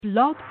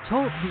Blog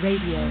Talk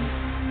Radio.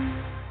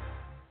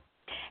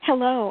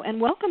 Hello, and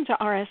welcome to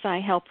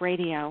RSI Help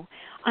Radio.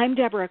 I'm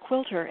Deborah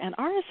Quilter, and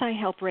RSI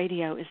Help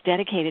Radio is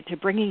dedicated to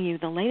bringing you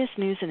the latest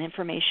news and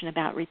information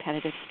about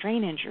repetitive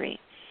strain injury.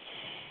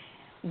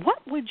 What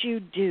would you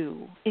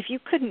do if you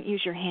couldn't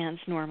use your hands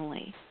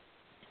normally?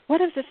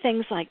 What if the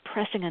things like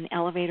pressing an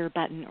elevator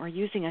button or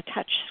using a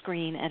touch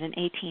screen at an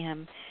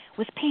ATM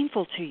was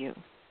painful to you?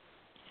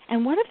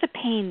 And what if the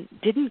pain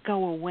didn't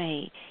go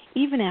away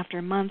even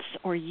after months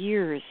or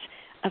years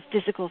of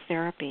physical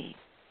therapy?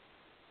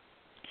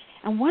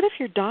 And what if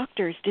your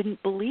doctors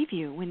didn't believe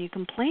you when you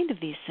complained of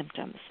these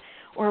symptoms,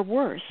 or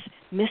worse,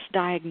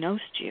 misdiagnosed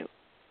you,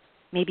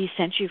 maybe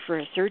sent you for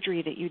a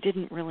surgery that you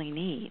didn't really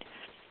need?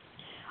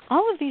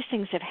 All of these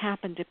things have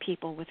happened to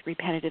people with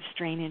repetitive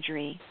strain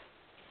injury.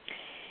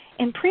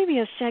 In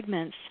previous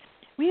segments,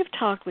 we have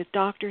talked with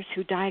doctors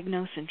who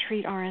diagnose and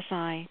treat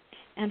RSI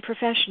and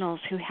professionals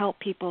who help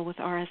people with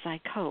RSI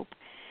cope.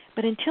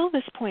 But until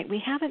this point,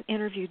 we haven't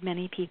interviewed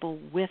many people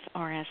with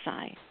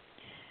RSI.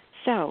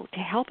 So, to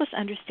help us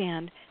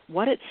understand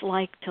what it's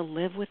like to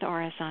live with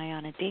RSI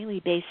on a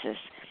daily basis,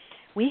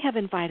 we have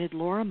invited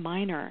Laura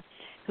Miner,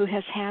 who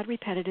has had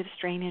repetitive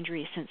strain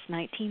injury since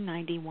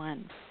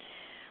 1991.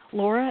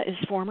 Laura is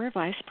former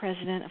Vice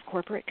President of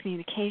Corporate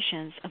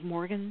Communications of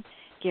Morgan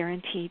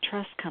Guarantee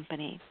Trust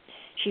Company.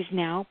 She's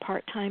now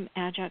part-time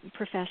adjunct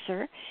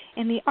professor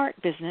in the art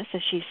business,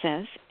 as she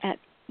says, at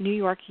New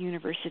York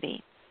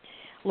University.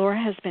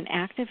 Laura has been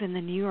active in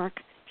the New York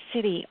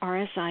City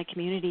RSI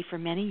community for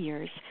many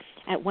years,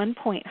 at one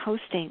point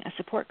hosting a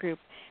support group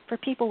for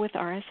people with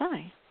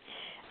RSI.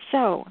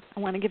 So I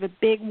want to give a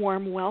big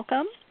warm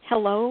welcome.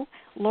 Hello,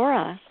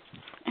 Laura.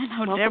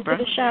 Hello, welcome Deborah.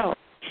 To the show.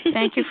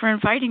 Thank you for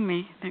inviting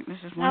me. I think this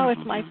is wonderful. Oh,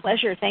 it's my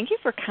pleasure. Thank you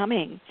for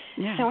coming.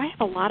 Yeah. So I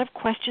have a lot of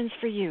questions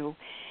for you.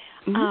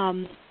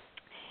 Mm-hmm.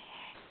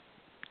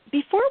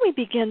 Before we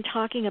begin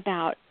talking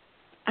about,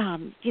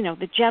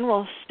 the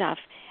general stuff,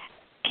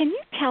 can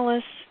you tell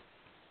us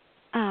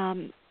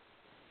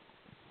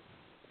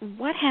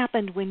what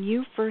happened when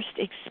you first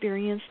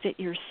experienced it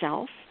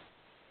yourself?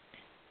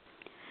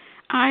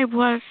 I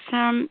was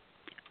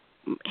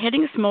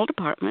heading a small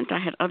department. I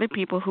had other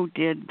people who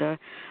did the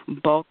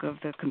bulk of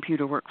the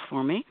computer work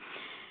for me.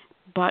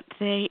 But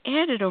they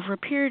added, over a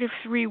period of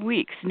 3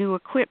 weeks, new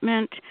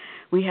equipment.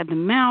 We had the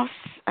mouse.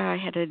 I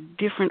had a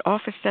different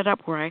office set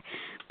up where I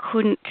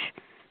couldn't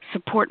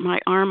support my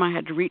arm. I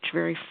had to reach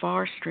very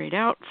far straight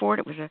out for it.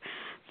 It was a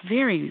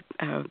very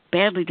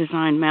badly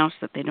designed mouse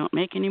that they don't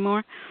make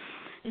anymore.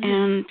 Mm-hmm.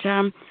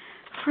 And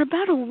for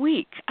about a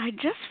week, I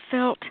just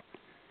felt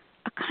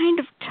a kind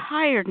of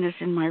tiredness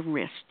in my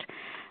wrist.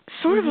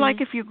 Sort of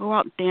like if you go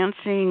out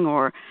dancing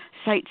or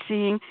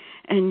sightseeing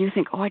and you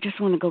think, I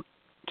just want to go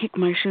kick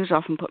my shoes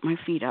off and put my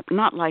feet up.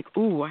 Not like,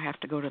 I have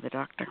to go to the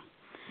doctor.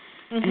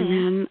 Mm-hmm. And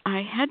then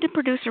I had to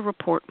produce a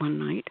report one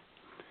night,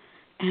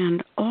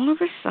 and all of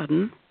a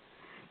sudden,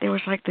 there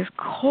was like this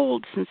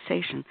cold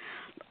sensation,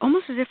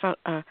 almost as if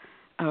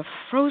a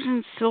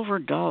frozen silver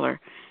dollar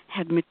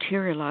had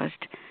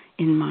materialized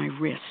in my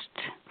wrist.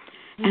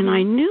 Mm-hmm. And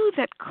I knew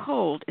that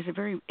cold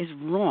is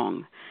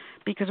wrong,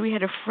 because we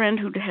had a friend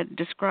who had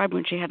described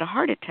when she had a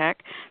heart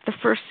attack, the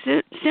first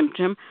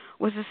symptom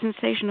was a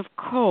sensation of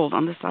cold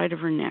on the side of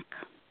her neck.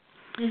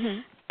 Mm-hmm.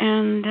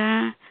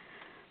 And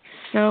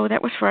so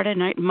that was Friday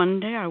night.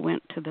 Monday, I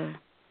went to the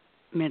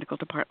medical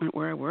department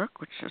where I work,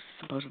 which is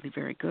supposedly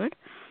very good.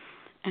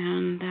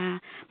 And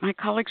my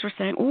colleagues were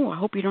saying, I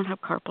hope you don't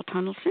have carpal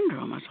tunnel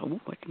syndrome. I said,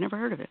 I'd never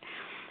heard of it.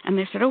 And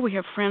they said, we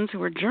have friends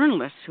who are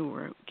journalists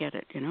who get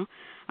it,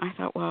 I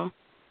thought, well,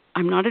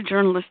 I'm not a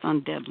journalist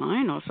on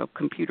deadline. Also,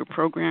 computer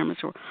programmers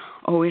who are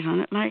always on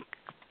it. Like,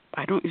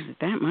 I don't use it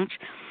that much.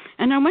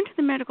 And I went to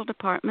the medical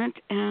department,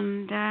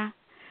 and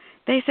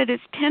they said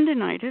it's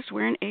tendinitis.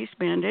 Wear an ACE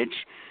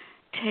bandage,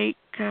 take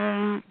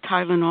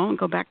Tylenol, and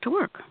go back to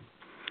work.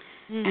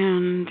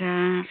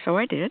 And so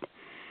I did.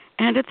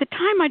 And at the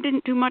time, I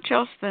didn't do much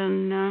else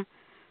than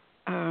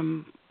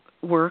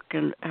work,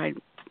 and I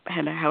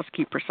had a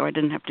housekeeper, so I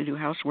didn't have to do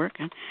housework.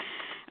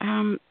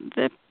 And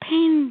the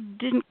pain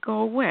didn't go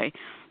away.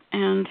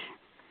 And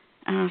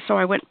so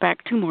I went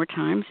back 2 more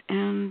times,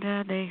 and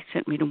they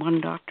sent me to one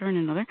doctor and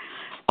another.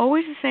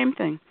 Always the same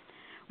thing.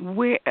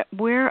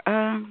 Wear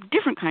a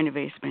different kind of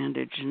ACE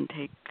bandage and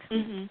take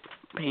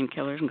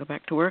painkillers and go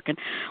back to work. And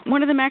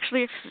one of them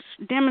actually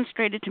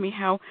demonstrated to me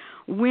how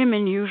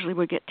women usually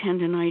would get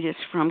tendinitis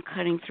from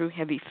cutting through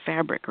heavy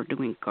fabric or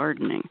doing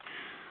gardening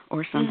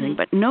or something.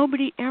 But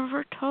nobody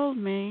ever told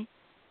me,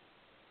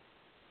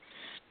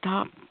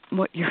 stop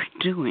what you're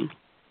doing.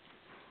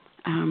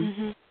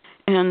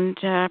 And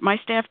my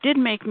staff did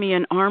make me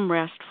an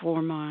armrest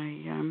for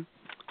my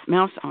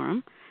mouse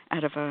arm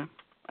out of a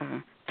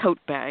tote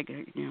bag,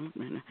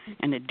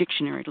 and a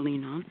dictionary to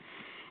lean on.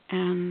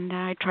 And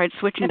I tried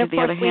switching to the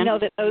other hand. And of course, we know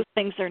that those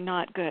things are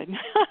not good.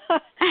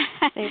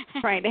 They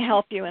were trying to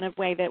help you in a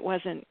way that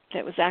was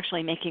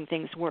actually making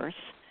things worse.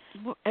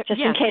 Well,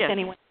 Just in case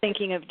anyone's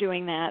thinking of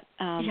doing that,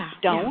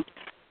 don't.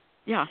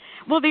 Yeah.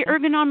 Well, the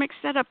ergonomic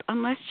setup,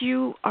 unless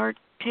you are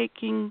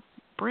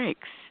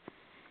breaks,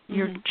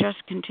 you're just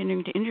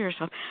continuing to injure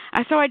yourself.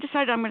 So I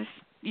decided I'm going to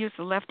use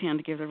the left hand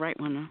to give the right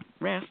one a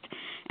rest,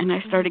 and I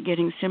started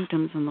getting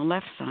symptoms on the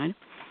left side.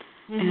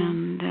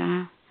 And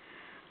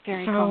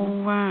very so,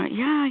 cool.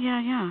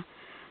 yeah.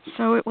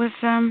 So it was,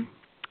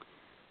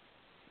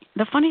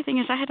 the funny thing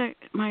is I had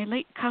my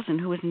late cousin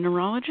who was a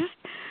neurologist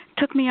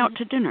took me out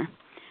to dinner,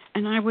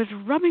 and I was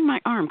rubbing my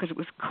arm because it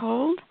was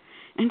cold,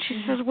 and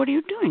she says, "What are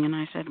you doing?" And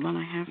I said, "Well,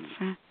 I have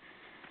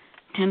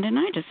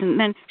tendinitis." And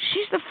then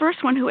she's the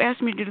first one who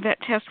asked me to do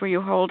that test where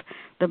you hold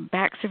the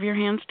backs of your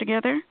hands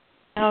together.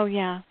 Oh,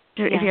 yeah.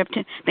 If you have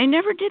they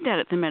never did that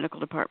at the medical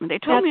department. They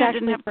told me I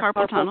didn't have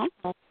carpal tunnel.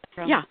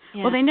 Yeah.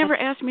 Well, they never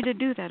asked me to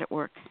do that at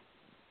work.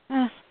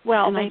 And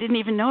I didn't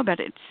even know about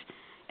it.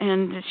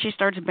 And she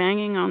starts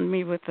banging on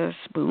me with a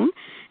spoon,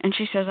 and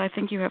she says, "I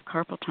think you have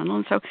carpal tunnel."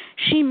 And so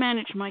she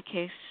managed my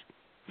case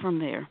from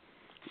there,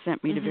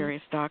 sent me to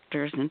various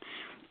doctors, and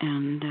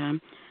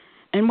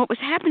what was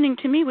happening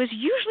to me was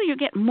usually you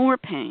get more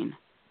pain.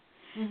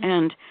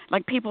 And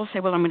like people say,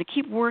 well, I'm going to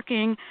keep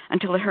working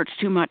until it hurts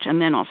too much,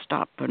 and then I'll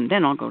stop, and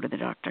then I'll go to the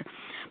doctor.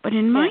 But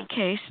in my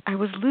case, I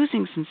was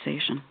losing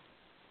sensation,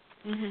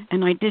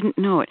 and I didn't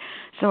know it.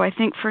 So I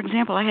think, for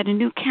example, I had a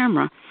new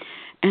camera,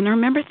 and I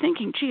remember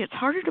thinking, gee, it's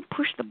harder to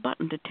push the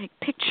button to take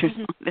pictures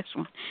on this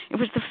one. It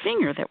was the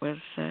finger that was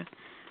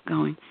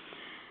going.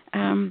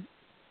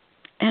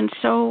 And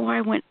so I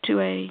went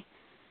to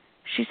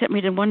she sent me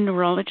to one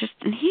neurologist,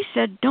 and he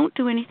said, don't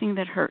do anything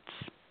that hurts.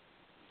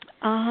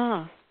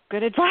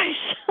 Good advice.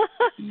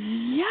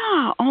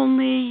 Yeah,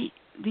 only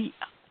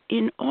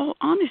in all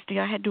honesty,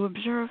 I had to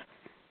observe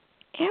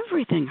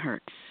everything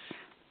hurts.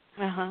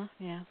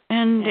 Yeah.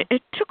 And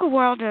it took a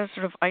while to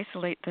sort of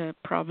isolate the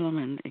problem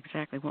and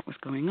exactly what was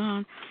going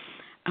on.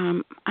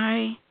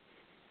 I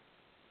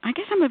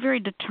guess I'm a very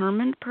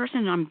determined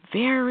person. I'm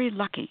very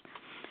lucky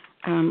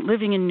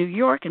living in New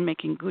York and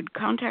making good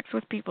contacts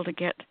with people to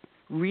get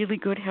really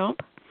good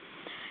help.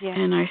 Yeah.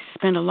 And I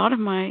spend a lot of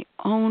my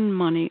own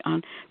money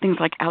on things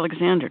like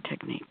Alexander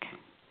technique,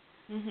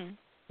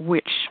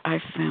 which I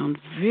found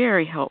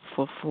very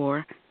helpful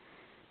for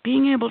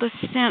being able to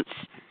sense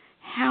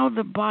how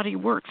the body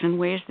works in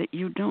ways that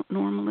you don't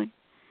normally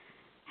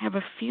have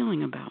a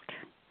feeling about.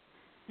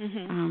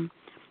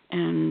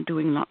 And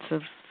doing lots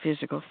of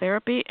physical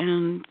therapy.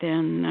 And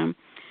then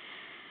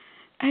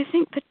I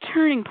think the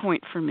turning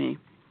point for me,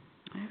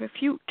 I have a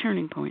few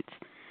turning points.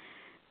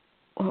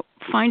 Well,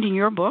 finding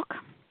your book,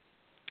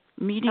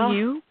 meeting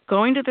you,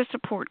 going to the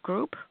support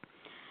group.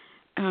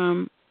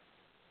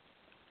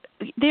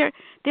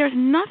 There's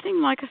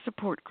nothing like a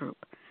support group.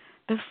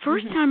 The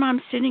first time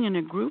I'm sitting in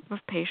a group of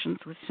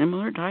patients with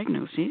similar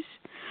diagnoses,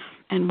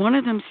 and one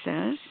of them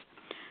says,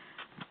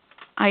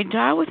 I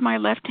dial with my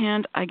left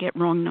hand, I get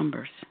wrong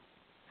numbers.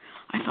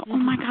 I thought, oh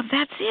my God,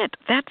 that's it.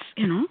 That's,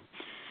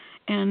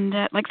 and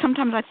like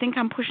sometimes I think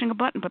I'm pushing a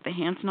button, but the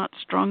hand's not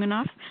strong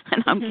enough,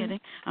 and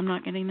I'm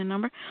not getting the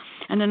number.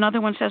 And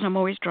another one says I'm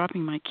always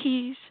dropping my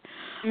keys.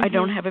 I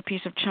don't have a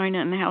piece of china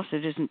in the house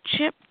that isn't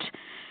chipped.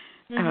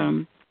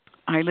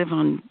 I live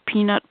on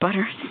peanut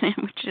butter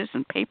sandwiches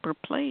and paper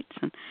plates,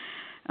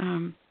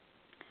 and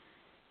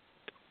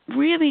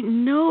really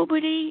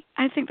nobody.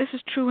 I think this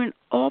is true in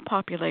all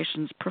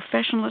populations,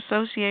 professional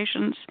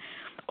associations,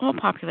 all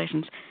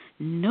populations.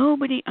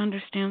 Nobody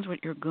understands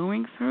what you're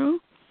going through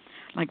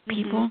like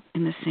people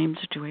in the same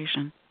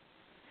situation.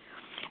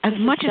 As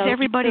much as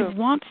everybody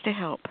wants to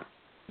help.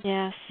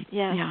 Yes.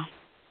 Yeah.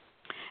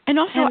 And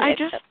also,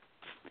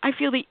 I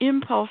feel the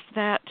impulse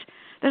that's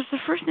the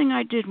first thing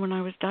I did when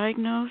I was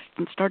diagnosed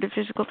and started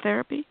physical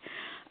therapy.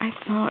 I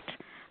thought,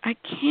 I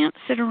can't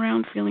sit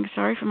around feeling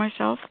sorry for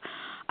myself.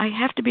 I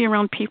have to be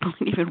around people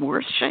in even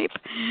worse shape.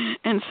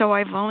 And so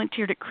I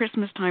volunteered at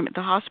Christmas time at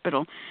the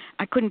hospital.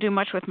 I couldn't do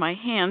much with my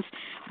hands,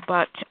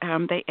 but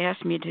they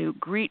asked me to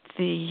greet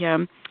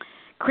the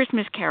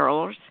Christmas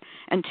carolers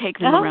and take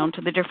them around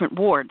to the different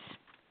wards.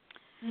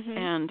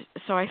 And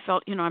so I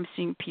felt, I'm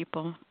seeing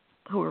people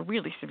who are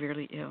really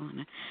severely ill.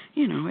 And,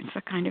 it's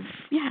a kind of,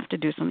 you have to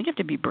do something. You have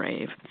to be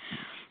brave.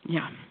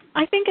 Yeah.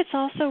 I think it's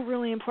also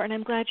really important.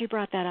 I'm glad you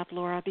brought that up,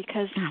 Laura,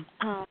 because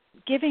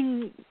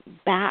giving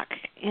back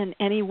in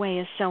any way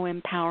is so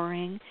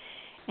empowering.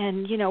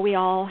 And, we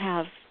all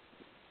have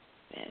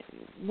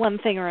one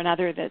thing or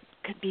another that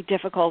could be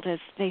difficult, as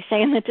they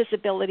say in the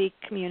disability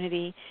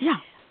community. Yeah.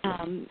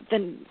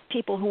 Than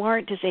people who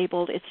aren't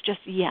disabled, it's just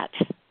yet.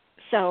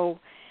 So,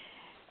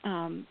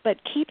 but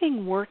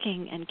keeping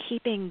working and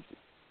keeping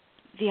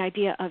the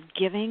idea of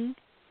giving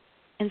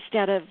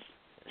instead of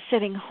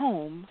sitting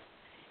home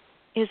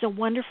is a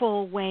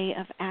wonderful way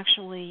of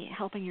actually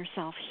helping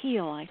yourself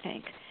heal, I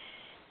think.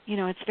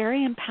 It's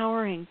very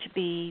empowering to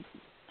be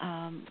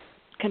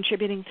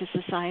contributing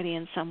to society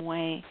in some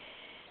way.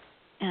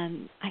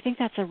 And I think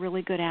that's a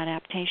really good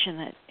adaptation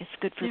that it's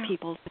good for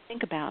people to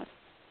think about.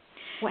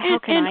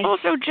 And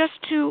also just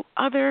to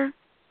other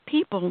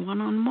people,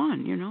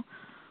 one-on-one,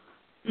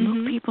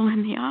 look people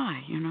in the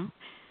eye,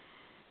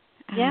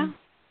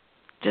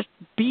 Just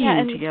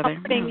being together.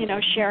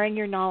 And sharing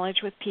your knowledge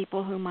with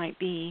people who might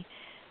be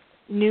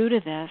new to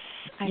this,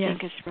 I Yes.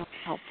 think is really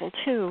helpful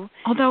too.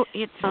 Although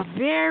it's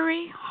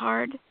very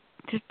hard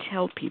to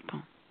tell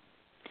people.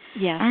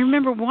 Yes. I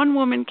remember one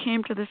woman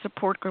came to the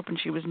support group and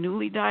she was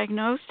newly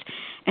diagnosed,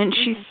 and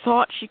she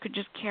thought she could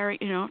just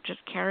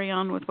carry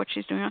on with what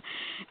she's doing.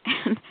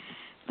 And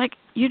like,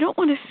 you don't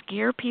want to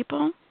scare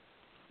people.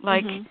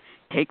 Like,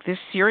 take this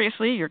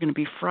seriously. You're going to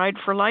be fried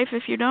for life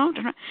if you don't.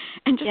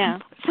 And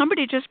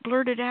somebody just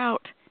blurted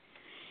out,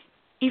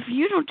 if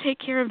you don't take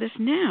care of this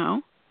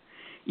now,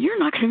 you're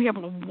not going to be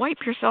able to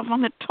wipe yourself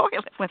on the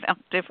toilet without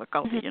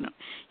difficulty. You know,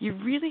 you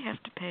really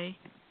have to pay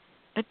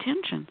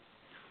attention.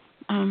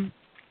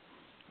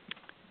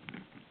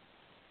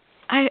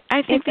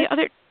 I think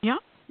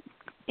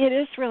it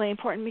is really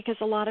important, because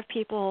a lot of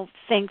people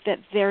think that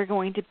they're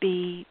going to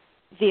be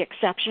the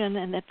exception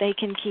and that they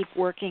can keep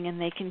working and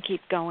they can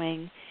keep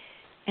going,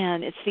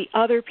 and it's the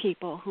other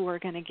people who are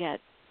going to get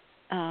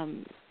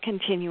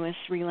continuous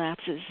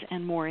relapses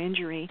and more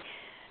injury.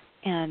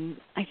 And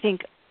I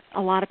think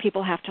a lot of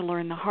people have to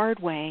learn the hard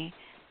way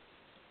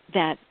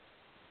that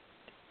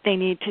they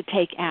need to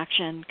take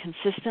action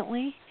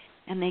consistently,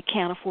 and they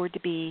can't afford to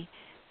be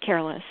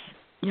careless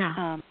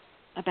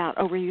about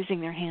overusing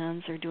their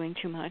hands or doing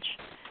too much.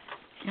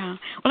 Yeah.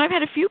 Well, I've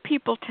had a few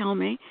people tell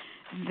me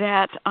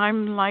that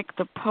I'm like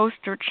the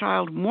poster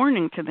child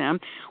warning to them.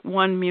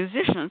 One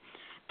musician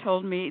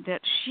told me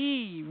that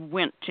she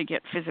went to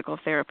get physical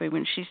therapy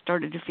when she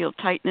started to feel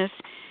tightness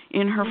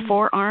in her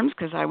forearms,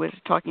 because I was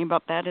talking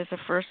about that as a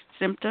first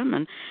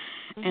symptom,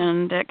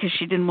 and because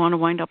she didn't want to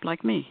wind up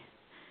like me.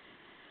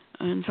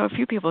 And so a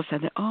few people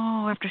said that,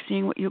 after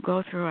seeing what you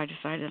go through, I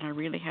decided I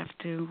really have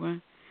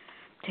to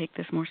take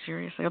this more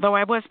seriously, although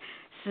I was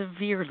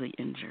severely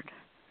injured.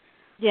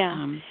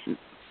 Yeah.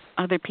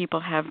 Other people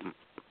have,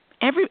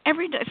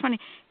 it's funny,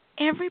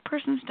 every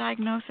person's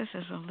diagnosis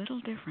is a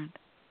little different.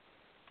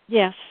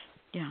 Yes.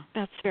 Yeah.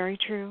 That's very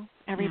true.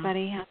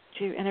 Everybody has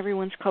to, and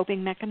everyone's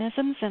coping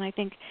mechanisms, and I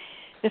think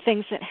the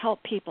things that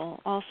help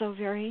people also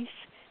varies.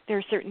 There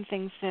are certain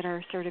things that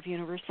are sort of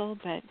universal,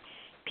 but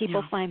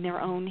people find their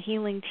own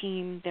healing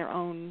team, their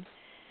own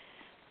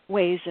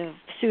ways of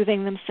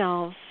soothing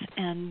themselves,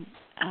 and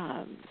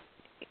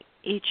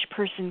each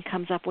person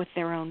comes up with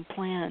their own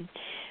plan.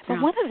 But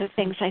one of the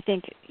things I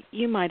think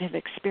you might have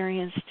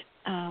experienced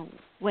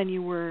when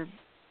you were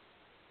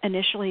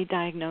initially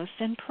diagnosed,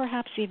 and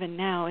perhaps even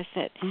now, is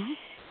that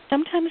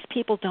sometimes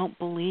people don't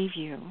believe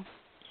you.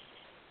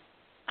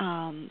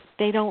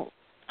 They don't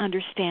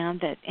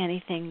understand that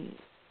anything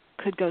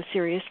could go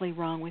seriously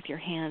wrong with your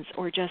hands,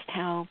 or just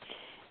how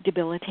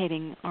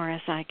debilitating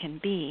RSI can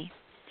be.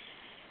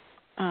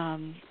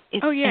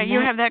 You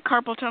have that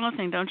carpal tunnel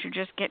thing, don't you?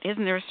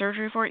 Isn't there a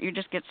surgery for it? You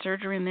just get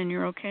surgery and then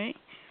you're okay.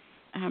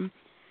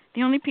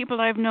 The only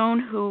people I've known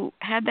who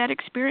had that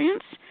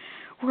experience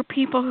were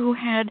people who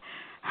had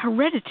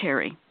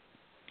hereditary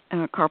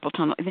carpal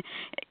tunnel.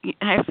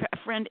 I have a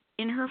friend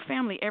in her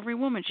family. Every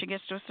woman, she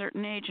gets to a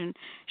certain age and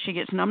she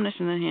gets numbness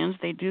in the hands.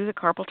 They do the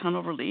carpal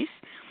tunnel release,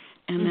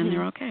 and then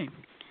they're okay.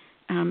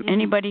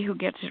 Anybody who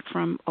gets it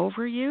from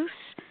overuse,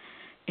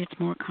 it's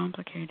more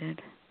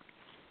complicated.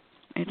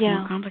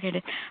 More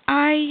complicated.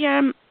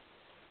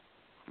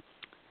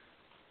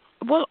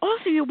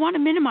 Also you want to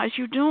minimize.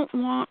 You don't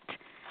want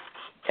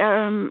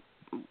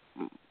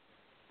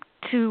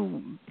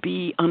to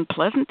be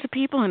unpleasant to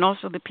people, and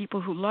also the people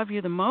who love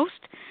you the most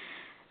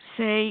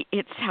say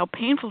it's how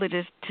painful it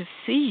is to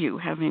see you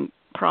having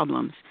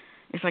problems.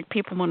 It's like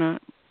people want to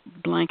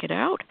blank it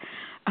out.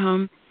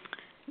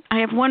 I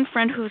have one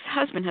friend whose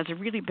husband has a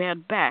really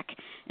bad back,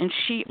 and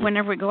she,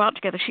 whenever we go out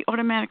together, she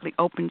automatically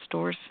opens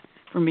doors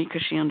for me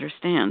because she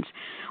understands.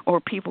 Or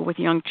people with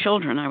young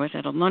children. I was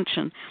at a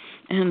luncheon,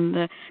 and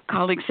the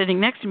colleague sitting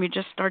next to me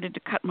just started to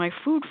cut my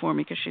food for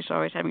me because she saw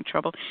I was having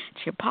trouble.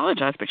 She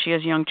apologized, but she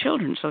has young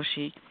children, so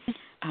she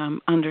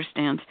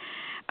understands.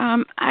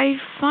 I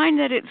find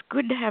that it's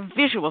good to have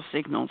visual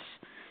signals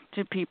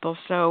to people,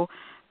 so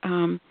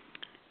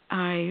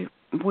I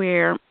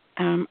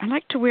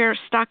like to wear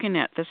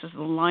stockinette. This is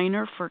the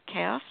liner for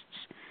casts.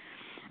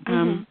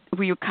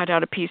 Where you cut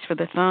out a piece for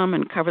the thumb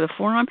and cover the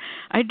forearm.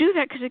 I do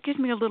that because it gives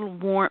me a little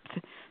warmth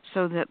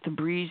so that the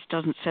breeze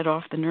doesn't set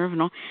off the nerve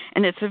and all.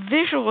 And it's a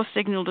visual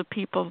signal to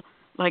people,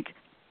 like,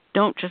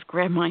 don't just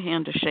grab my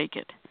hand to shake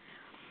it.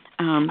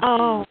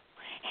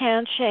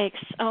 Handshakes.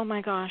 Oh,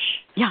 my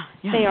gosh. Yeah.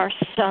 They are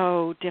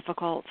so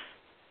difficult.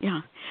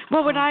 Yeah.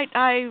 Well, when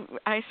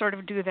I sort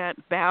of do that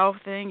bow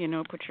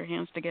thing, put your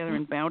hands together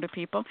and bow to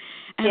people.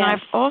 And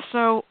I've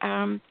also...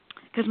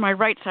 because my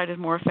right side is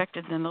more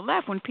affected than the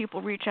left, when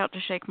people reach out to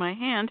shake my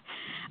hand,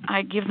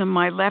 I give them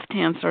my left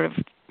hand sort of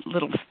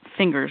little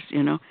fingers,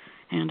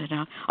 handed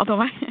out.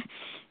 Although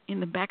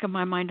in the back of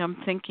my mind, I'm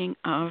thinking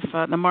of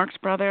the Marx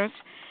Brothers,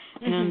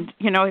 and,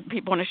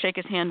 people want to shake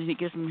his hand, and he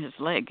gives them his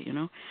leg,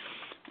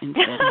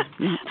 instead.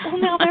 Well,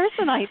 now there's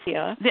an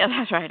idea. Yeah,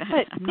 that's right.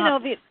 But,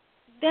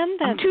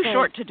 I'm too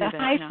short to do that. The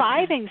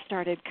high-fiving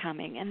started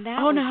coming, and that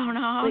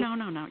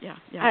no. Yeah.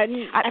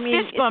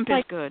 Fist bump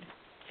is good.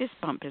 Fist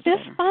bump is better.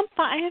 Fist bump?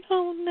 I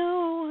don't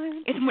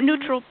know. It's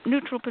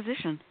neutral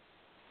position.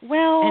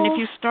 Well, And if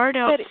you start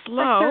out but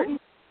slow, for certain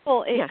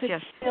people, it could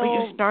yes. still. But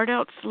you start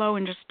out slow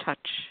and just touch.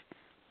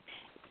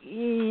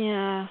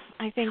 Yeah,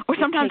 I think. Or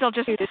sometimes it I'll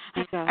takes just. 2 to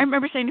tango. I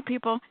remember saying to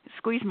people,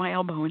 "Squeeze my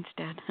elbow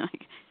instead."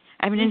 Like,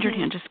 I have an injured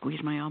hand, just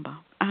squeeze my elbow.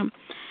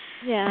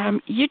 Yeah.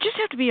 You just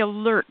have to be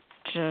alert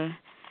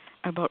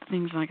about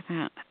things like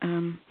that.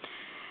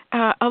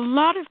 A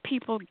lot of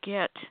people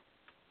get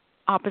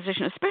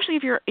opposition, especially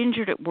if you're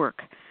injured at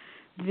work.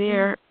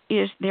 There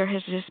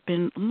has just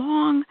been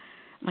long,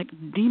 like,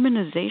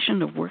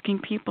 demonization of working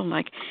people.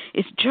 Like,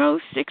 it's Joe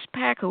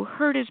Six-Pack who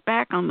hurt his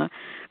back on the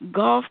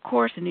golf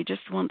course and he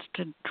just wants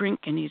to drink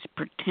and he's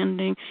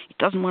pretending he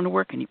doesn't want to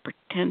work and he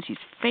pretends he's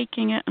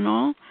faking it and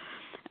all.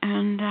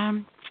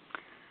 And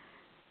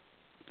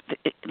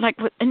like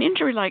with an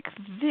injury like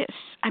this,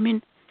 I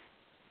mean,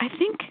 I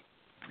think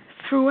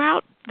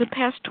throughout the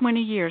past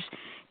 20 years,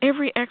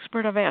 every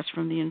expert I've asked,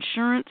 from the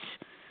insurance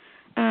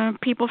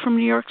people from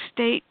New York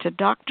State to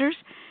doctors,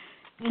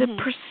 the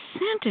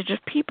percentage of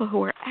people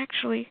who are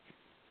actually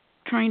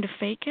trying to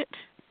fake it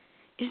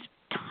is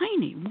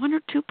tiny, 1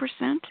 or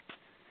 2%,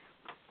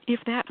 if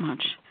that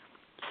much.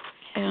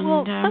 And,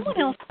 well,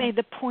 someone else made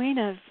the point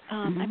of,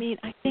 I mean,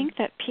 I think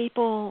that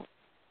people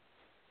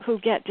who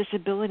get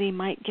disability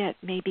might get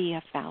maybe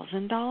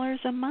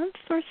 $1,000 a month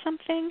or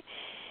something.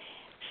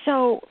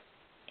 So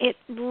it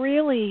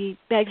really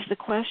begs the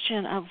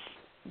question of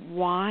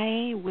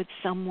why would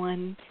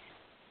someone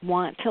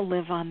want to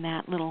live on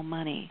that little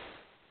money?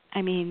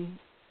 I mean,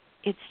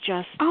 it's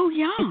just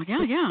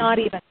not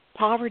even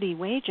poverty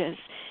wages.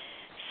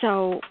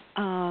 So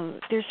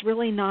there's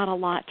really not a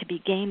lot to be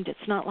gained.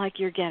 It's not like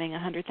you're getting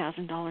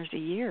 $100,000 a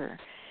year.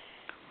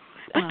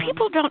 But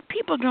people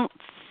don't.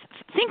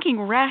 Thinking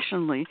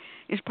rationally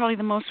is probably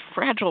the most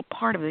fragile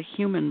part of the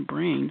human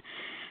brain.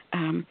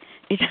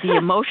 It's the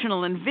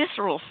emotional and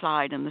visceral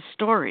side and the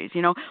stories.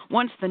 You know,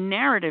 once the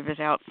narrative is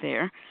out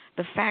there,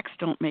 the facts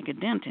don't make a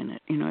dent in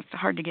it. You know, it's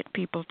hard to get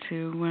people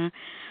to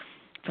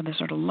for the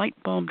sort of light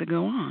bulb to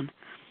go on.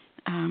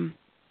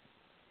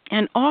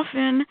 And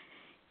often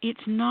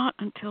it's not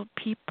until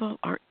people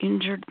are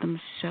injured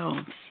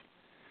themselves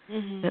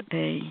that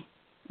they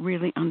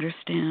really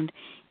understand.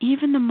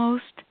 Even the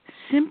most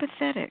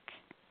sympathetic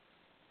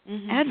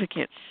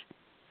advocates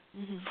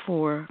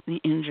for the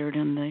injured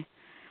and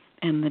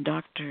the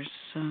doctors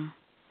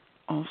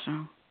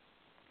also.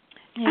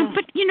 Yeah.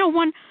 But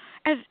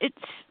as it's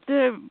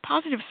the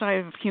positive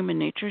side of human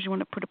nature is you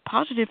want to put a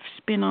positive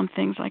spin on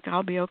things like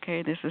I'll be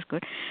okay, this is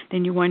good.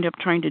 Then you wind up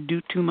trying to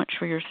do too much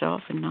for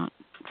yourself and not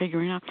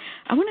figuring out.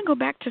 I want to go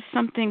back to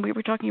something we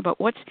were talking about.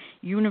 What's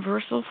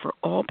universal for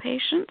all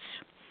patients?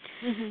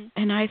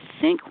 And I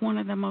think one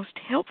of the most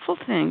helpful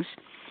things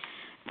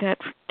that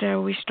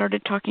we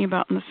started talking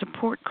about in the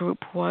support group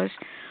was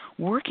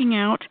working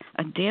out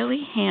a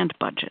daily hand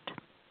budget.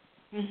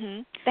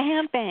 The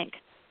hand bank.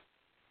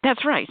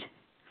 That's right.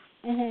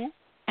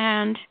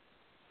 And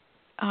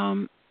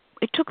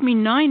it took me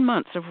 9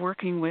 months of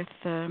working with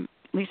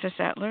Lisa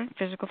Sattler,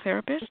 physical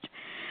therapist,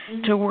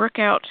 to work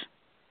out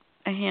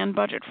a hand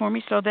budget for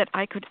me so that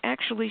I could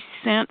actually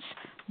sense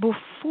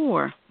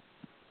before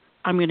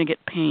I'm going to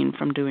get pain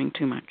from doing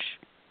too much.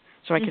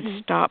 So I could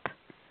stop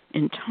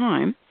in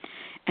time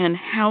and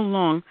how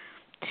long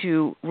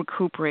to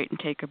recuperate and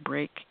take a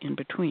break in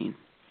between.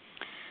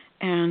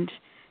 And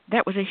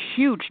that was a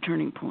huge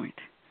turning point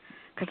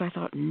because I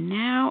thought,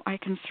 now I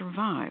can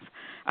survive.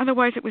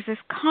 Otherwise, it was this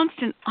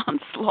constant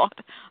onslaught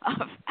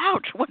of,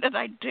 ouch, what did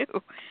I do?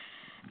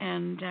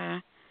 And,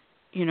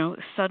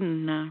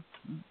 sudden,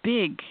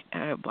 big,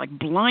 like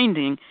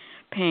blinding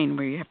pain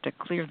where you have to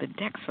clear the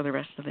decks for the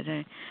rest of the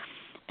day.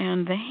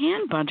 And the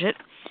hand budget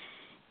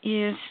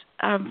is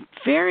a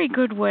very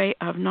good way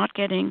of not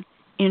getting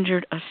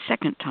injured a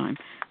second time,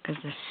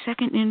 because the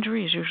second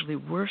injury is usually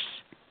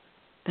worse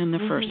than the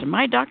first. And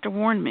my doctor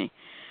warned me,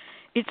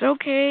 it's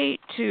okay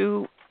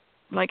to,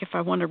 like if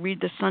I want to read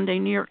the Sunday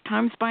New York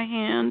Times by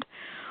hand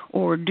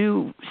or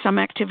do some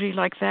activity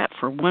like that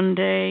for 1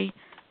 day,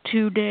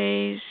 2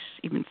 days,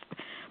 even,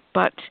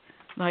 but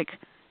like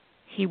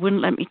he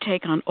wouldn't let me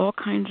take on all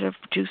kinds of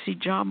juicy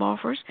job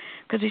offers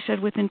because he said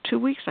within 2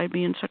 weeks I'd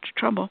be in such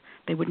trouble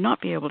they would not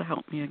be able to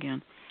help me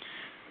again.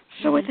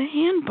 So with the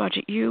hand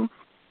budget, you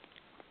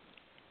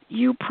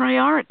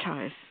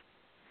prioritize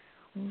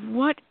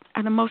what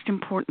are the most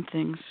important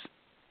things.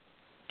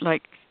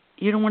 Like,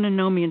 you don't want to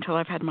know me until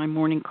I've had my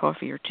morning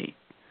coffee or tea.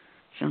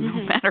 So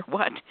no matter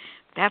what,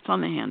 that's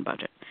on the hand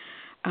budget.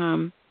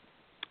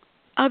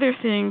 Other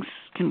things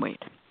can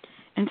wait.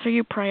 And so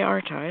you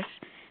prioritize,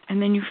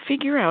 and then you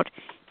figure out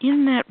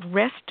in that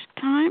rest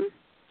time,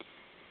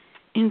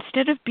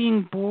 instead of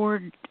being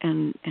bored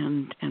and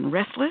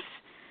restless,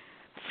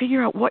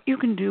 figure out what you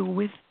can do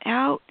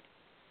without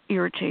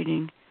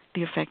irritating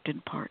the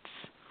affected parts.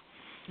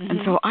 And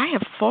so I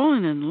have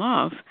fallen in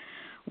love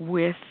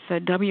with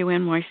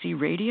WNYC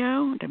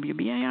radio,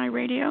 WBAI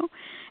radio,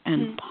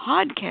 and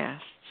podcasts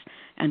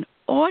and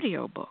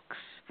audiobooks.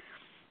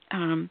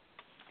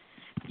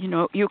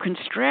 You can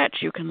stretch,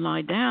 you can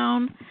lie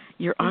down,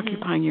 you're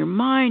occupying your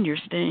mind, you're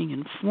staying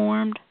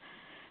informed.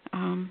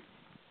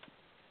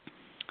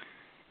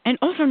 And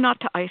also not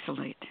to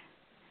isolate.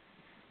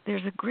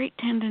 There's a great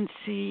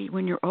tendency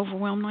when you're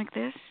overwhelmed like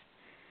this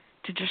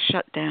to just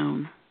shut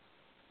down.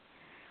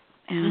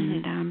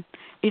 And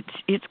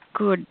it's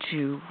good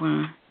to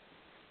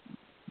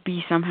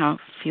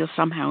feel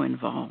somehow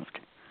involved,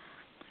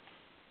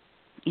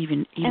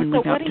 even and so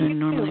without what do doing you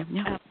normally. do,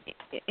 Yeah.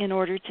 in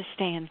order to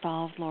stay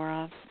involved,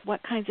 Laura?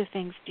 What kinds of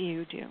things do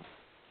you do?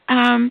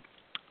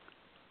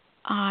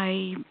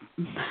 I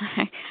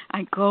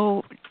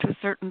go to a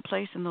certain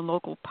place in the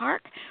local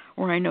park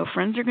where I know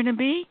friends are going to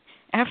be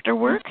after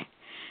work,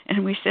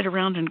 and we sit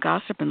around and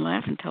gossip and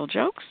laugh and tell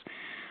jokes.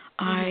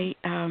 I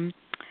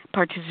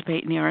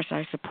participate in the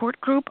RSI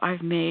support group.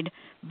 I've made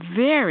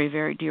very,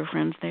 very dear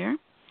friends there,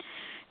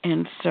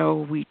 and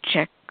so we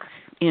check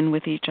in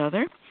with each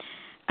other.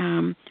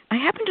 I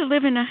happen to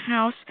live in a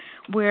house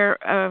where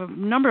a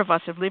number of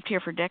us have lived here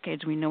for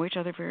decades. We know each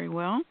other very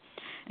well,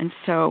 and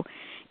so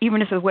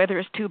even if the weather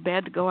is too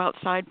bad to go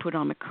outside, put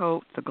on the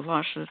coat, the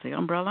galoshes, the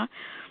umbrella.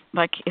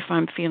 Like if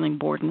I'm feeling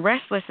bored and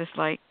restless, it's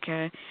like,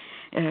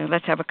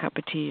 let's have a cup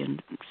of tea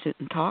and sit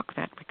and talk.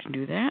 That we can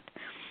do that.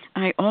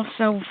 I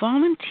also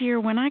volunteer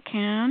when I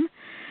can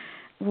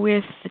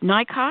with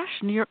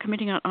NICOSH, New York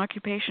Committee on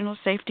Occupational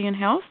Safety and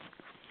Health.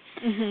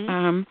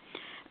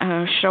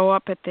 Show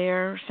up at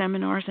their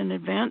seminars and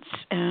events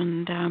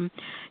and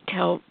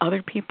tell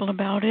other people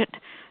about it.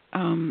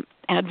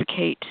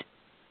 Advocate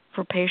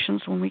for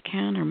patients when we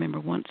can. I remember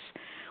once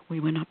we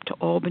went up to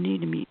Albany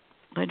to meet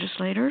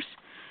legislators.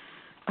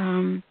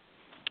 That's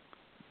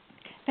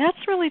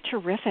really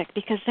terrific,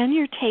 because then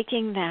you're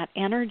taking that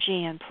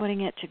energy and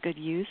putting it to good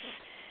use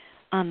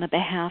on the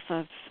behalf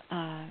of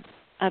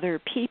other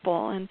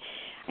people. And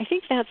I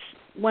think that's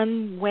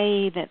one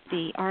way that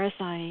the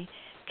RSI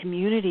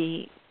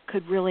community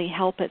could really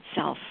help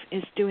itself,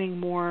 is doing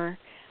more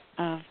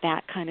of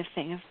that kind of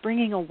thing, of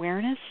bringing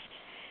awareness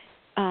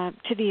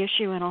to the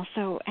issue and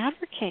also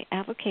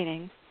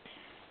advocating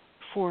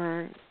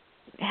for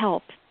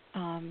help.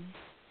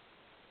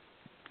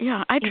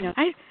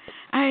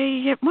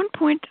 I at one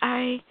point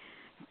I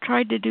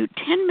tried to do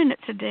 10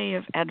 minutes a day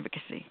of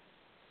advocacy.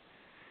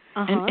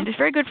 And it's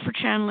very good for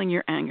channeling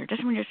your anger.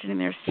 Just when you're sitting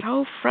there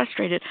so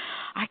frustrated,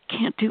 I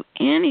can't do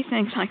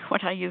anything like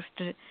what I used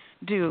to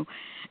do.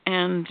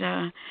 And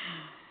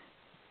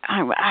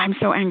I'm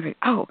so angry.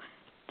 Oh,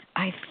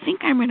 I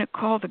think I'm going to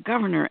call the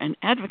governor and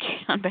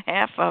advocate on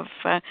behalf of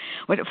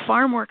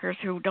farm workers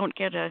who don't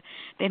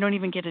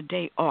even get a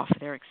day off.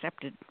 They're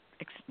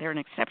an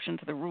exception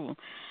to the rule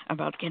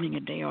about getting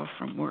a day off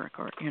from work,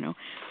 or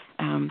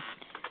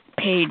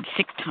paid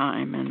sick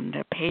time and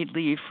paid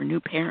leave for new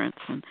parents,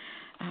 and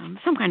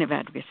some kind of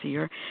advocacy.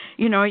 Or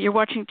you're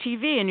watching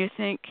TV and you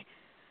think,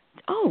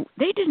 oh,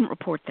 they didn't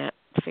report that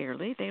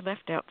fairly. They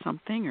left out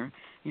something, or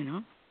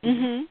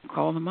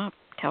call them up,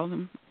 tell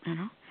them,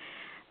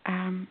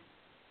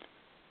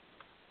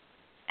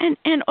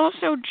 and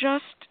also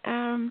just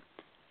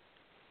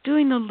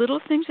doing the little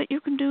things that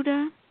you can do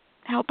to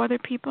help other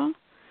people.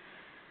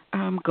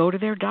 Go to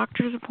their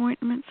doctor's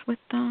appointments with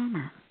them,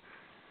 or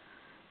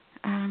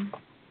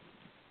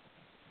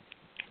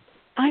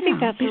I think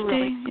that's a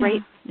really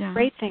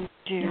great thing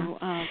to do.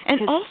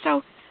 And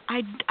also,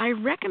 I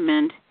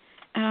recommend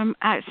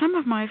some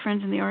of my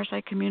friends in the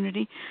RSI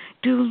community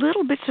do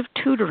little bits of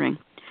tutoring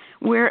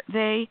where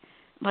they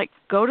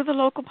go to the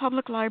local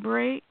public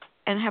library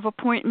and have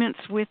appointments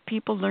with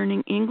people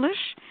learning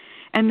English,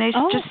 and they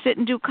just sit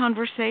and do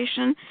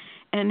conversation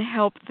and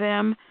help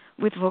them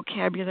with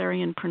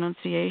vocabulary and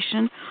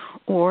pronunciation,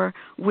 or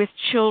with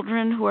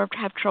children who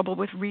have trouble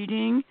with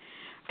reading,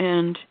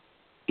 and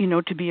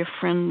to be a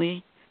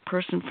friendly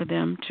person for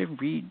them to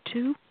read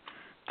to.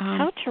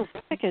 How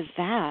terrific is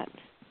that?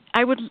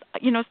 I would,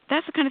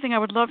 that's the kind of thing I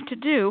would love to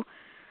do.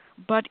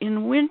 But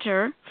in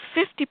winter,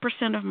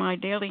 50% of my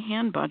daily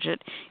hand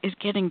budget is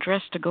getting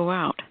dressed to go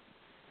out.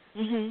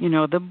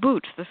 The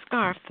boots, the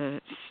scarf,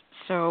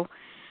 so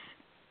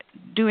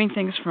doing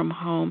things from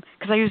home,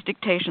 because I use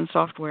dictation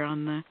software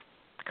on the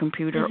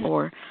computer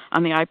or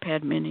on the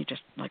iPad mini,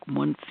 just like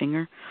one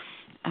finger.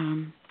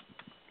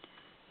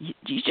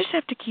 You just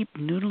have to keep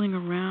noodling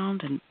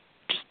around and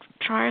just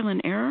trial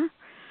and error.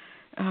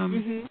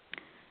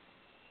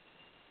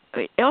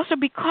 Also,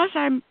 because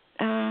I'm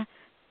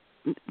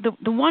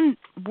the one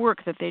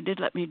work that they did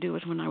let me do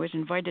was when I was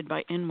invited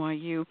by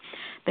NYU.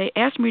 They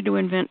asked me to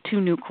invent 2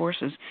 new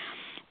courses,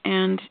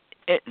 and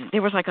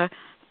there was like a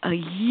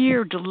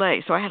year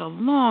delay, so I had a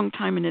long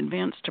time in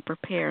advance to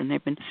prepare, and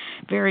they've been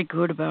very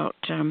good about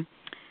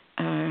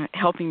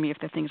helping me if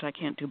there are things I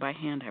can't do by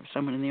hand. I have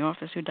someone in the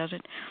office who does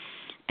it.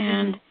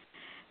 And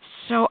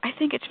so I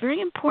think it's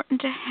very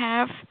important to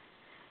have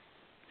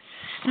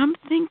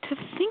something to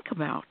think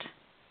about.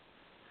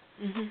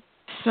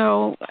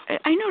 So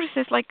I noticed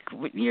this, like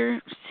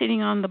you're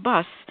sitting on the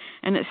bus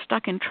and it's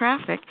stuck in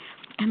traffic,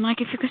 and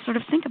if you could sort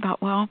of think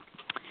about, well,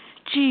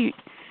 gee,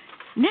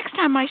 next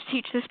time I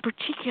teach this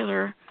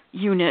particular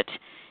unit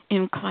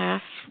in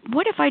class,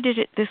 what if I did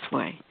it this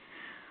way?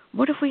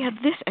 What if we had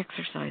this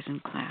exercise in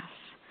class?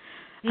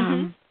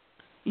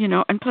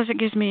 And plus it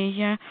gives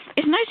me,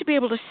 it's nice to be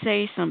able to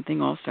say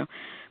something also,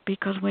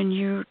 because when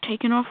you're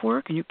taken off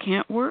work and you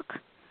can't work,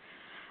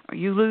 or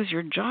you lose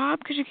your job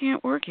because you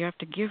can't work, you have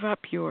to give up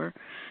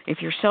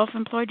if you're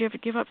self-employed, you have to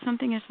give up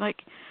something. It's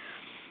like,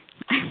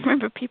 I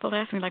remember people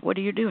asking me, like, what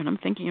do you do? And I'm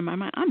thinking in my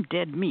mind, I'm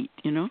dead meat,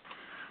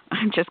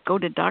 I just go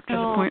to doctor's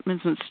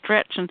appointments and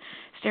stretch and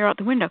stare out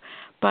the window.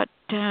 But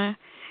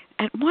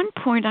at one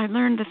point I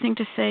learned the thing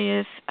to say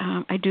is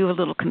I do a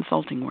little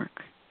consulting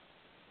work.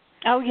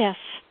 Oh, yes.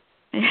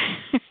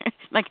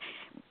 Like,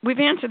 we've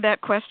answered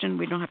that question.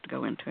 We don't have to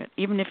go into it.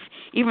 Even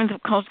the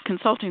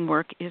consulting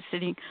work is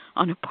sitting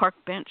on a park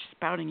bench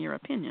spouting your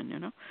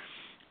opinion,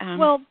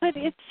 Well, but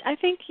I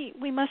think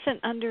we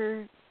mustn't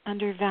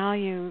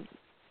undervalue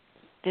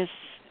this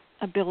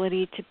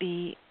ability to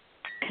be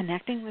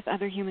connecting with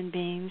other human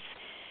beings,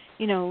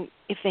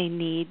 if they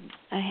need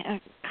a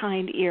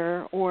kind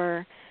ear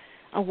or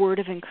a word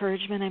of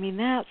encouragement. I mean,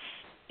 that's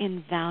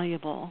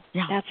invaluable.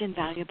 Yeah. That's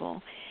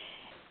invaluable.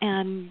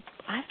 And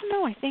I don't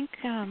know, I think,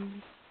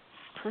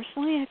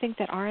 personally, I think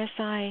that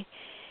RSI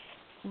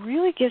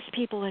really gives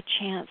people a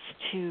chance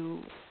to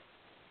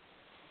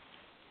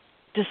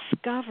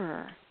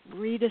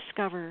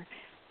rediscover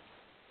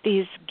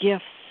these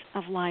gifts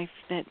of life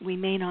that we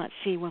may not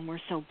see when we're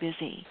so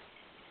busy.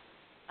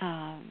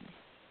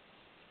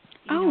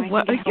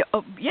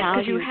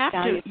 Because you have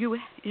to.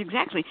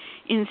 Exactly.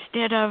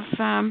 Instead of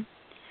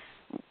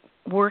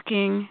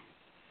working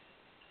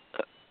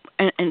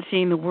and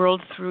seeing the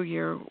world through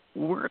your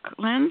work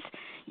lens,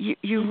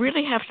 you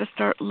really have to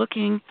start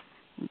looking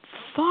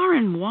far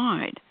and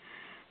wide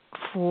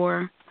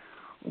for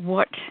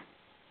what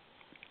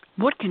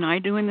can I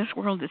do in this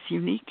world that's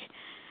unique.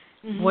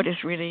 Mm-hmm. What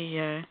is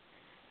really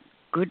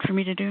good for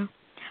me to do.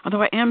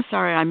 Although I am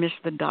sorry I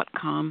missed the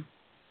 .com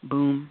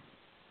boom.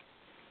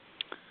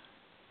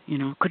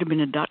 Could have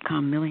been a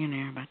 .com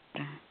millionaire, but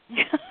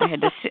I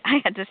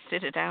had to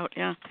sit it out.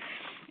 Yeah.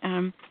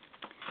 There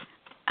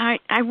are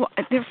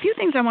a few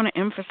things I want to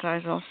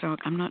emphasize also.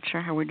 I'm not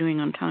sure how we're doing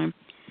on time.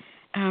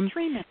 3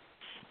 minutes.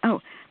 Oh,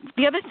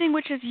 the other thing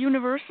which is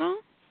universal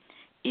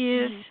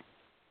is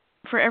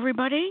for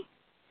everybody,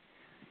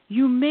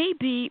 you may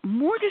be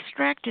more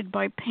distracted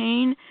by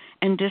pain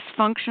and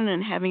dysfunction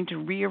and having to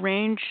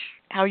rearrange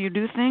how you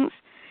do things.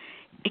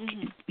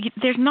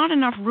 There's not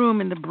enough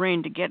room in the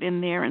brain to get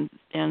in there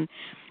and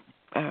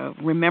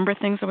remember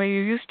things the way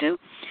you used to.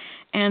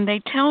 And they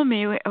tell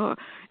me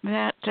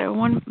that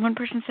one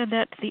person said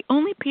that the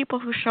only people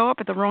who show up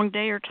at the wrong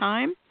day or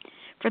time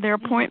for their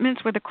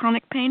appointments were the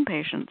chronic pain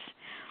patients.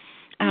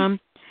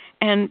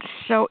 And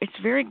so it's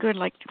very good,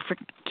 like,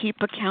 keep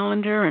a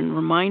calendar and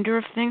reminder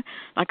of things.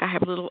 Like, I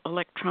have little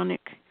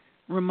electronic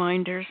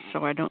reminders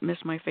so I don't miss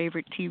my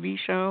favorite TV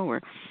show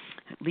or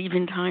leave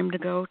in time to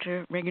go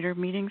to regular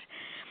meetings.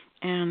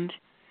 And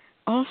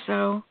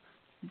also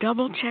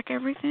double check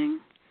everything.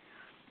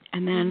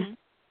 And then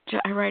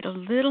I write a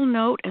little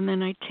note and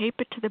then I tape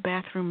it to the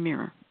bathroom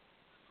mirror,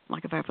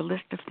 like if I have a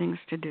list of things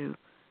to do.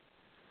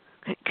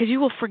 Because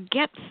you will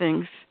forget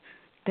things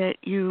that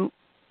you'll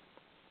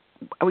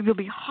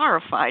be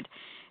horrified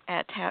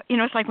at how,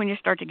 it's like when you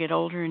start to get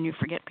older and you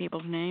forget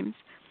people's names.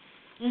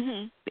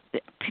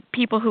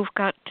 People who've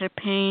got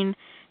pain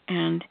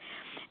and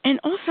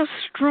also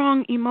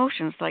strong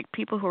emotions, like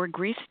people who are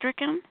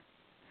grief-stricken.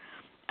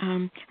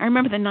 I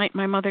remember the night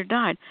my mother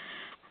died,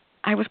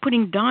 I was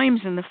putting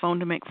dimes in the phone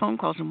to make phone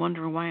calls and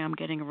wondering why I'm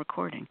getting a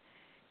recording.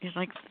 It's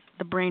like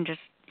the brain just,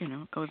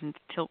 goes into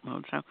tilt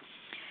mode. So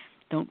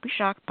don't be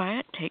shocked by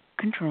it. Take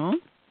control.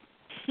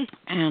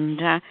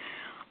 And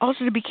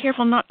also to be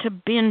careful not to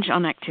binge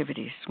on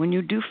activities. When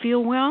you do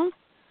feel well,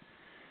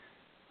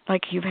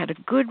 like you've had a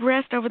good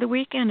rest over the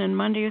weekend, and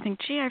Monday you think,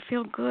 gee, I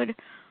feel good,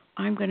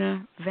 I'm going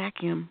to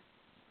vacuum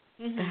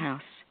the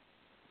house.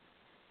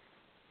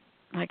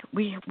 Like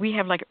we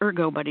have like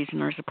ergo buddies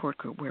in our support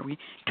group where we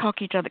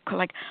talk each other.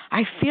 Like,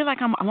 I feel like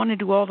I want to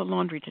do all the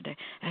laundry today.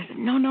 I said,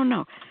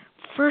 no.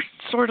 First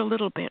sort a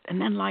little bit and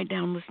then lie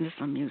down, listen to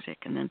some music,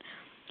 and then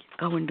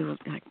go and do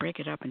break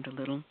it up into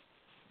little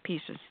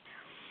pieces.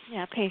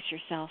 Yeah, pace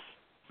yourself.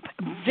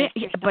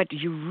 But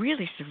you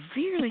really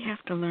severely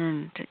have to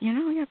learn to,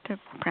 you have to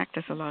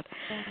practice a lot.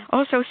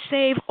 Also,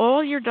 save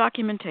all your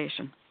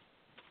documentation.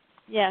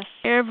 Yes.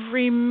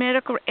 Every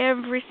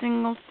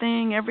single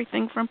thing,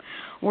 everything from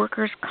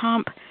workers'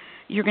 comp,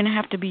 you're going to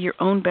have to be your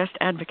own best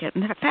advocate.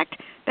 And in fact,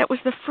 that was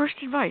the first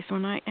advice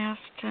when I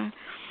asked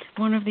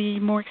one of the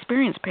more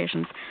experienced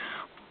patients,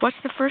 what's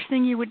the first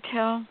thing you would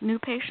tell new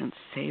patients?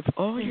 Save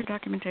all your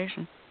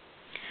documentation.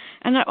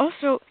 And I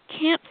also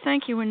can't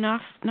thank you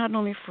enough, not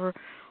only for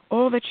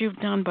all that you've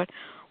done, but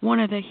one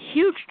of the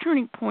huge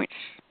turning points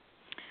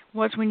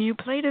was when you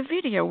played a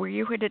video where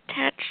you had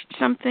attached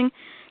something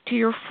to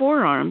your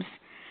forearms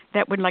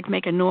that would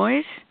make a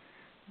noise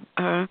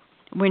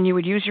when you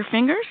would use your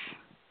fingers,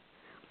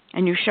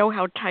 and you show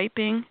how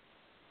typing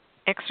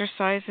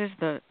exercises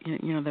the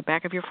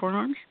back of your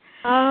forearms.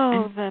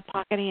 Oh, and the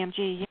Pocket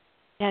EMG.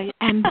 Yeah.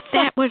 And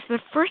that was the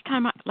first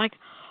time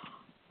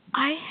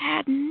I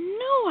had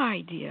no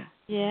idea.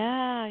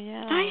 Yeah,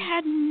 yeah. I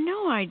had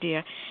no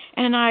idea.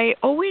 And I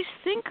always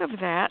think of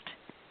that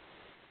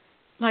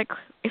like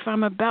if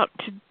I'm about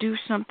to do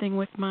something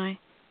with my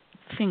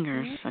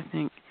fingers, I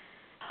think.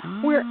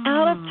 We're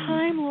out of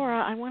time,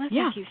 Laura. I want to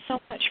Yeah. thank you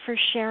so much for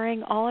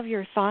sharing all of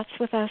your thoughts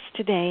with us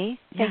today.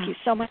 Thank you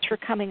so much for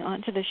coming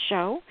on to the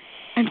show.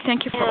 And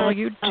thank you for all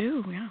you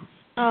do.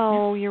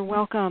 Oh, you're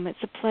welcome.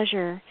 It's a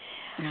pleasure.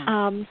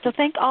 Yeah. So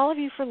thank all of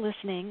you for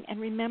listening,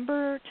 and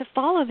remember to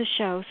follow the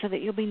show so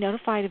that you'll be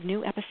notified of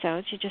new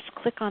episodes. You just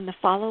click on the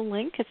follow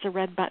link. It's a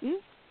red button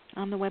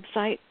on the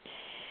website.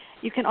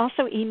 You can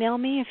also email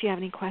me if you have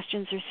any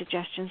questions or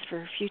suggestions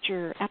for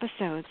future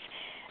episodes.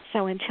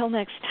 So until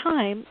next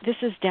time, this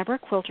is Deborah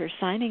Quilter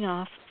signing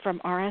off from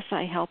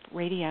RSI Help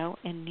Radio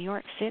in New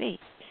York City.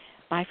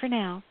 Bye for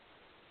now.